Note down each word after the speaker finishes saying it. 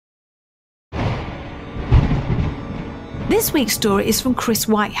This week's story is from Chris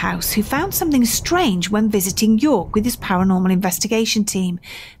Whitehouse, who found something strange when visiting York with his paranormal investigation team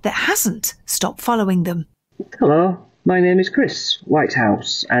that hasn't stopped following them. Hello, my name is Chris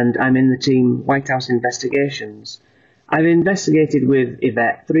Whitehouse, and I'm in the team Whitehouse Investigations. I've investigated with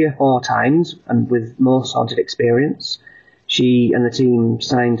Yvette 3 or 4 times, and with most haunted experience. She and the team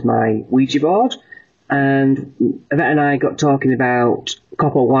signed my Ouija board, and Yvette and I got talking about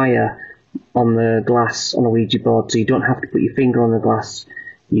copper wire on the glass on a Ouija board, so you don't have to put your finger on the glass,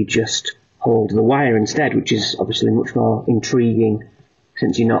 you just hold the wire instead, which is obviously much more intriguing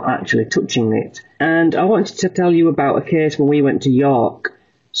since you're not actually touching it. And I wanted to tell you about a case when we went to York,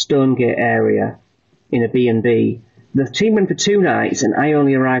 Stonegate area, in a B&B. The team went for 2 nights and I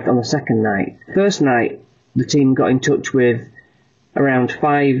only arrived on the second night. First night, the team got in touch with around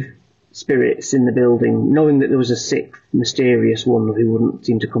 5 spirits in the building, knowing that there was a 6th mysterious one who wouldn't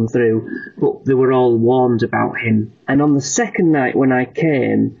seem to come through, but they were all warned about him. And on the second night when I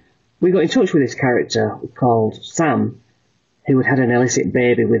came, we got in touch with this character called Sam, who had an illicit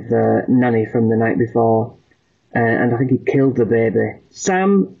baby with the nanny from the night before, and I think he killed the baby.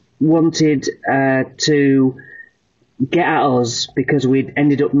 Sam wanted to get at us because we'd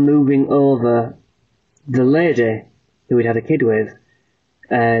ended up moving over the lady who we'd had a kid with,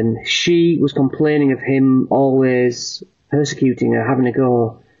 and she was complaining of him always persecuting her, having a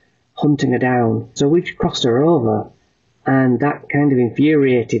go, hunting her down. So we crossed her over, and that kind of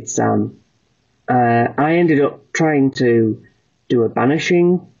infuriated Sam. I ended up trying to do a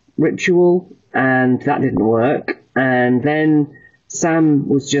banishing ritual, and that didn't work. And then Sam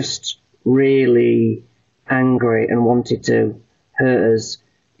was just really angry and wanted to hurt us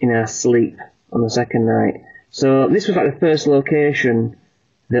in our sleep on the second night. So this was like the first location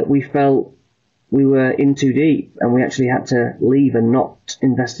that we felt we were in too deep, and we actually had to leave and not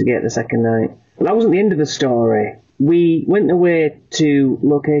investigate the second night. But that wasn't the end of the story. We went away to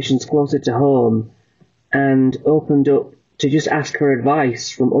locations closer to home and opened up to just ask for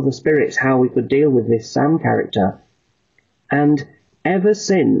advice from other spirits how we could deal with this Sam character. And ever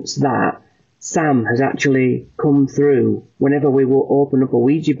since that, Sam has actually come through whenever we will open up a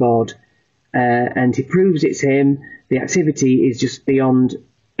Ouija board, and he proves it's him. The activity is just beyond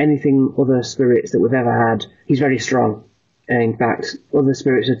anything other spirits that we've ever had. He's very strong. In fact, other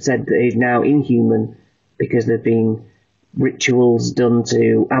spirits had said that he's now inhuman because there've been rituals done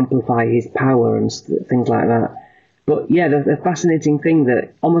to amplify his power and things like that. But yeah, the fascinating thing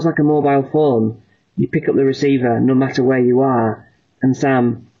that, almost like a mobile phone, you pick up the receiver no matter where you are, and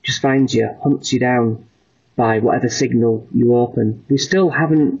Sam just finds you, hunts you down by whatever signal you open. We still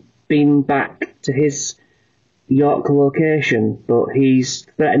haven't been back to his York location, but he's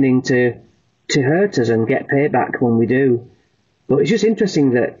threatening to hurt us and get payback when we do. But it's just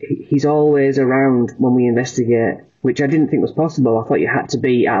interesting that he's always around when we investigate, which I didn't think was possible. I thought you had to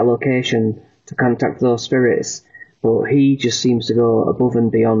be at a location to contact those spirits, but he just seems to go above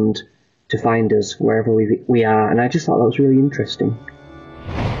and beyond to find us wherever we are, and I just thought that was really interesting.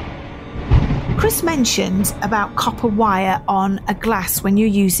 Chris mentioned about copper wire on a glass when you're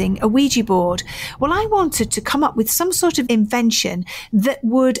using a Ouija board. Well, I wanted to come up with some sort of invention that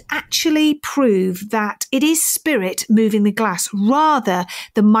would actually prove that it is spirit moving the glass rather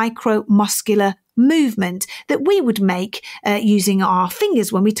than micromuscular movement that we would make using our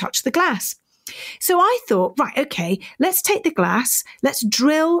fingers when we touch the glass. So I thought, right, okay, let's take the glass, let's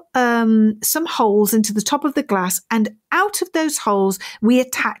drill some holes into the top of the glass, and out of those holes, we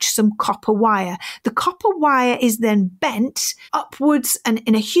attach some copper wire. The copper wire is then bent upwards and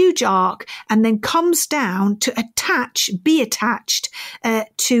in a huge arc, and then comes down to be attached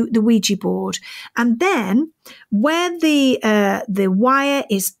to the Ouija board. And then where the wire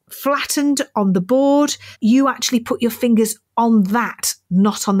is flattened on the board, you actually put your fingers on that,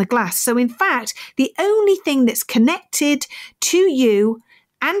 not on the glass. So in fact, the only thing that's connected to you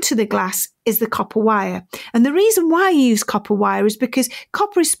and to the glass is the copper wire. And the reason why I use copper wire is because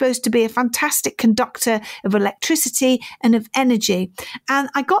copper is supposed to be a fantastic conductor of electricity and of energy. And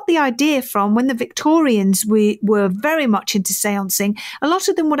I got the idea from when the Victorians were very much into seancing, a lot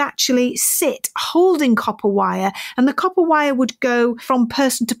of them would actually sit holding copper wire, and the copper wire would go from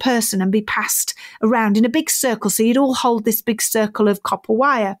person to person and be passed around in a big circle. So you'd all hold this big circle of copper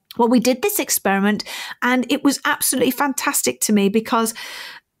wire. Well, we did this experiment and it was absolutely fantastic to me because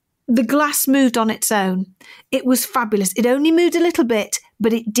the glass moved on its own. It was fabulous. It only moved a little bit,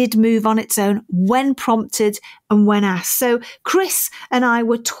 but it did move on its own when prompted and when asked. So Chris and I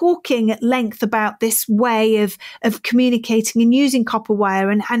were talking at length about this way of communicating and using copper wire,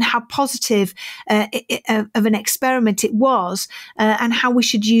 and how positive of an experiment it was, and how we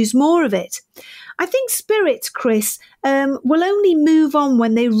should use more of it. I think spirits, Chris, will only move on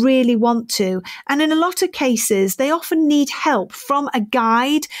when they really want to. And in a lot of cases, they often need help from a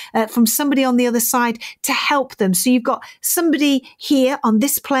guide, from somebody on the other side to help them. So you've got somebody here on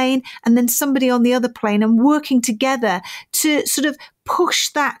this plane and then somebody on the other plane, and working together to sort of push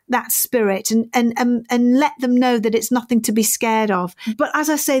that spirit and let them know that it's nothing to be scared of. But as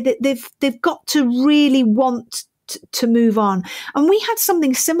I say, that they've got to really want to move on. And we had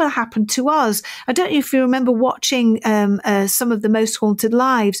something similar happen to us. I don't know if you remember watching some of the Most Haunted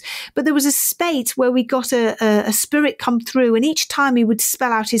Lives, but there was a spate where we got a spirit come through, and each time he would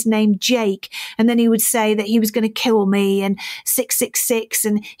spell out his name, Jake, and then he would say that he was going to kill me, and 666,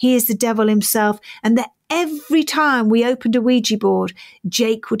 and he is the devil himself. And that every time we opened a Ouija board,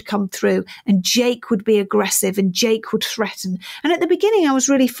 Jake would come through, and Jake would be aggressive, and Jake would threaten. And at the beginning, I was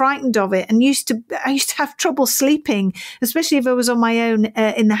really frightened of it, and I used to have trouble sleeping, especially if I was on my own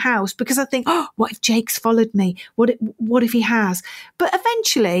in the house, because I think, oh, what if Jake's followed me? What if he has? But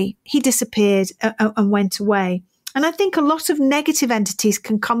eventually, he disappeared and went away. And I think a lot of negative entities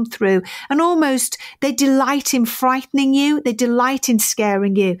can come through, and almost they delight in frightening you. They delight in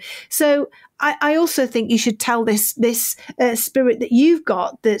scaring you. So I also think you should tell this spirit that you've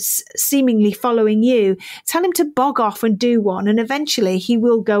got that's seemingly following you, tell him to bog off and do one, and eventually he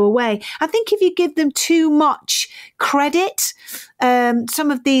will go away. I think if you give them too much credit, some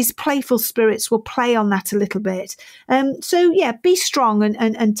of these playful spirits will play on that a little bit. So yeah, be strong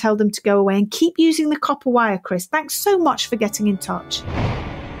and tell them to go away, and keep using the copper wire, Chris. Thanks so much for getting in touch.